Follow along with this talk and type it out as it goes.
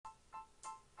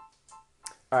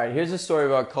All right, here's a story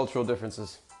about cultural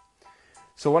differences.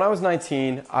 So when I was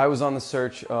 19, I was on the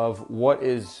search of what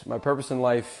is my purpose in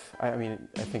life. I mean,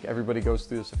 I think everybody goes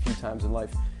through this a few times in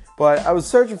life. But I was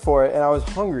searching for it, and I was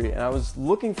hungry, and I was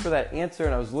looking for that answer,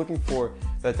 and I was looking for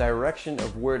that direction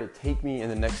of where to take me in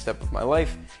the next step of my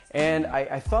life. And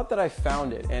I thought that I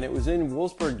found it, and it was in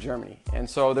Wolfsburg, Germany. And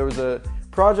so there was a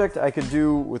project I could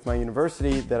do with my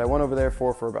university that I went over there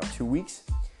for about 2 weeks.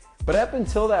 But up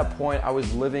until that point, I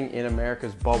was living in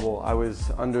America's bubble. I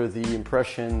was under the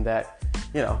impression that,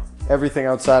 everything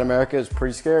outside America is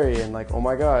pretty scary and like, oh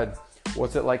my God,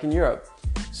 what's it like in Europe?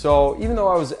 So even though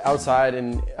I was outside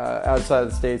of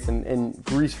the States and in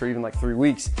Greece for even like 3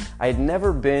 weeks, I had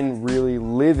never been really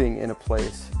living in a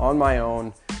place on my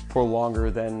own for longer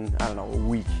than, a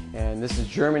week. And this is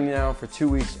Germany now for 2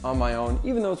 weeks on my own,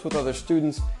 even though it's with other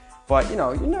students. But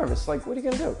you're nervous. Like, what are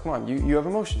you gonna do? Come on, you have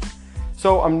emotions.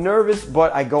 So I'm nervous,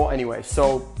 but I go anyway.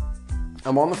 So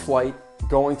I'm on the flight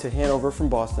going to Hanover from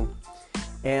Boston,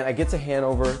 and I get to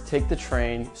Hanover, take the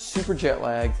train, super jet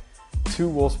lagged, to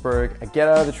Wolfsburg. I get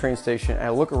out of the train station, and I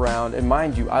look around, and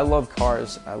mind you, I love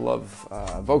cars. I love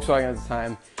Volkswagen at the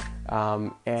time,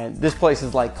 and this place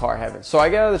is like car heaven. So I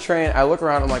get out of the train, I look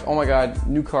around, I'm like, oh my God,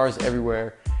 new cars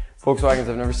everywhere. Volkswagens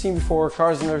I've never seen before,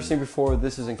 cars I've never seen before.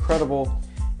 This is incredible.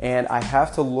 And I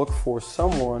have to look for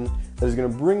someone that is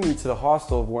going to bring me to the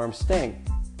hostel of where I'm staying.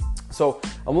 So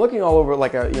I'm looking all over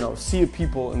like a sea of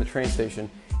people in the train station,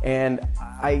 and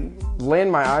I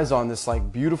land my eyes on this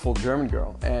like beautiful German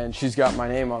girl, and she's got my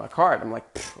name on a card. I'm like,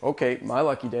 okay, my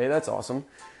lucky day, that's awesome.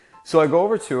 So I go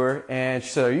over to her, and she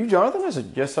said, "Are you Jonathan?" I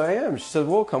said, "Yes, I am." She said,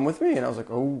 "Well, come with me." And I was like,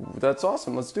 "Oh, that's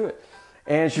awesome, let's do it."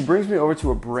 And she brings me over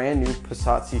to a brand new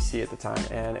Passat CC at the time,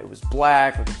 and it was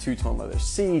black with a two-tone leather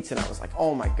seats, and I was like,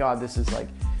 oh my God, this is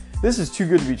too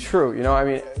good to be true.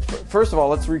 First of all,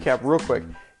 let's recap real quick.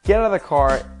 Get out of the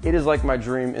car, it is like my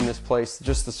dream in this place,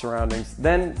 just the surroundings.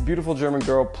 Then beautiful German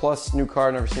girl plus new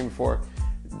car never seen before.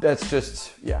 That's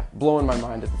just, blowing my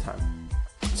mind at the time.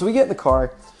 So we get in the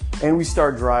car and we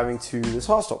start driving to this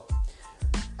hostel.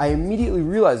 I immediately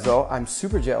realized though, I'm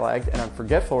super jet lagged and I'm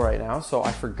forgetful right now, so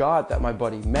I forgot that my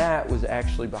buddy Matt was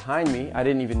actually behind me. I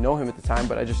didn't even know him at the time,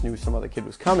 but I just knew some other kid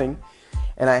was coming.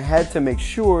 And I had to make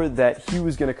sure that he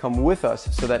was gonna come with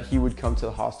us so that he would come to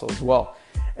the hostel as well.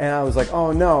 And I was like,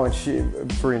 oh no, and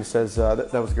Farina says,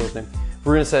 that was the girl's name.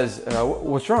 Farina says,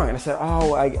 what's wrong? And I said,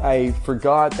 oh, I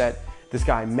forgot that this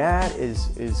guy Matt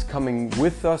is coming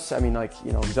with us. I mean,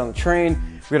 he's on the train.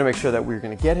 We're gonna make sure that we're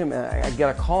gonna get him, and I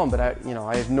gotta call him, but I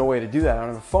have no way to do that. I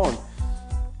don't have a phone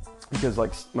because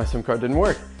my SIM card didn't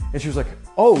work. And she was like,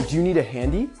 oh, do you need a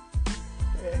handy?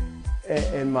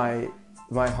 And my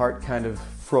heart kind of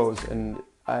froze, and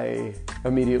I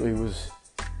immediately was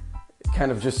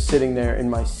kind of just sitting there in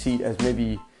my seat as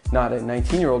maybe not a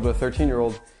 19-year-old, but a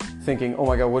 13-year-old, thinking, oh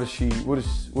my God, what is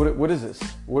this?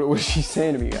 What is she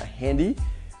saying to me? A handy?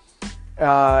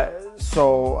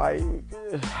 So I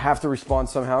have to respond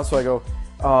somehow. So I go,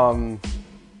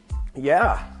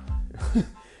 yeah,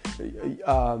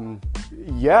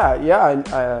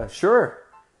 sure.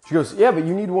 She goes, yeah, but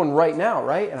you need one right now,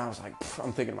 right? And I was like,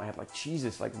 I'm thinking in my head, like,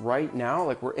 Jesus, like right now,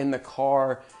 like we're in the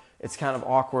car. It's kind of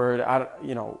awkward.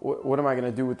 What am I going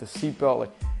to do with the seatbelt?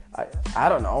 Like, I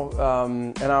don't know.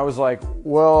 And I was like,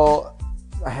 well,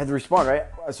 I had to respond, right?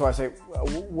 So I say,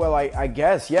 well, I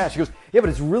guess, yeah. She goes, yeah, but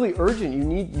it's really urgent. You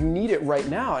need it right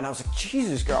now. And I was like,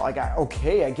 Jesus, girl,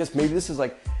 okay, I guess maybe this is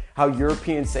like how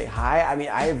Europeans say hi. I mean,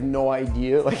 I have no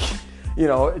idea. Like,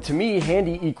 to me,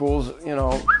 handy equals,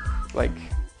 like,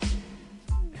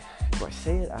 do I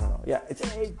say it? I don't know. Yeah, it's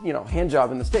hand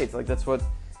job in the States. Like that's what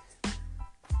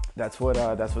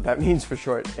that means for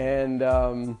short. And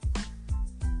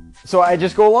so I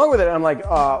just go along with it. And I'm like,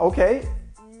 okay,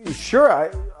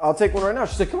 sure, I'll take one right now.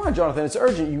 She said, come on, Jonathan, it's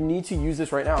urgent. You need to use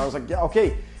this right now. I was like, yeah,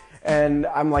 okay. And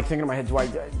I'm like thinking in my head, do I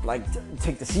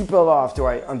take the seatbelt off? Do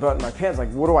I unbutton my pants? Like,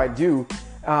 what do I do?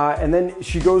 And then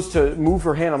she goes to move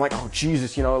her hand. I'm like, oh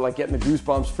Jesus, like getting the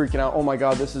goosebumps, freaking out. Oh my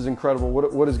God, this is incredible.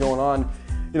 What is going on?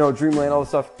 Dreamland, all this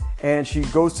stuff. And she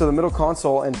goes to the middle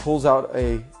console and pulls out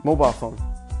a mobile phone.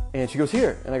 And she goes,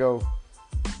 here. And I go,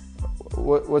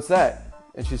 what's that?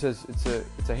 And she says,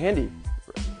 it's a handy.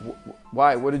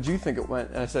 Why? What did you think it went?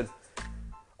 And I said,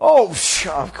 oh,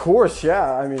 of course,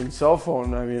 yeah. I mean, cell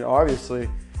phone. I mean, obviously.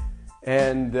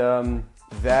 And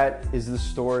that is the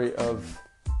story of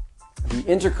the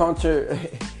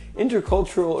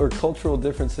intercultural or cultural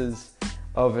differences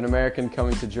of an American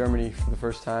coming to Germany for the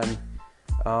first time.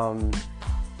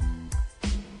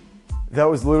 That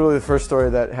was literally the first story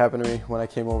that happened to me when I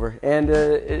came over, and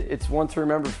it's one to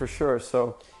remember for sure.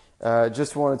 So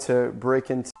just wanted to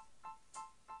break into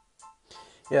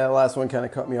Yeah, the last one kind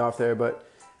of cut me off there, but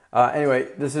anyway,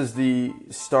 this is the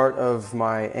start of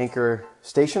my anchor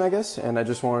station, I guess, and I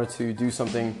just wanted to do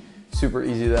something super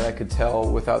easy that I could tell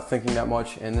without thinking that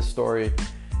much, and this story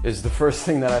is the first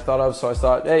thing that I thought of, so I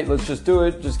thought, hey, let's just do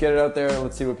it, just get it out there, and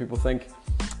let's see what people think.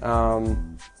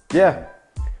 Yeah,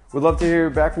 would love to hear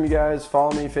back from you guys.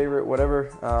 Follow me, favorite, whatever.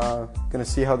 Gonna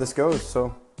see how this goes,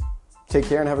 so take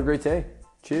care and have a great day.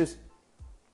 Cheers.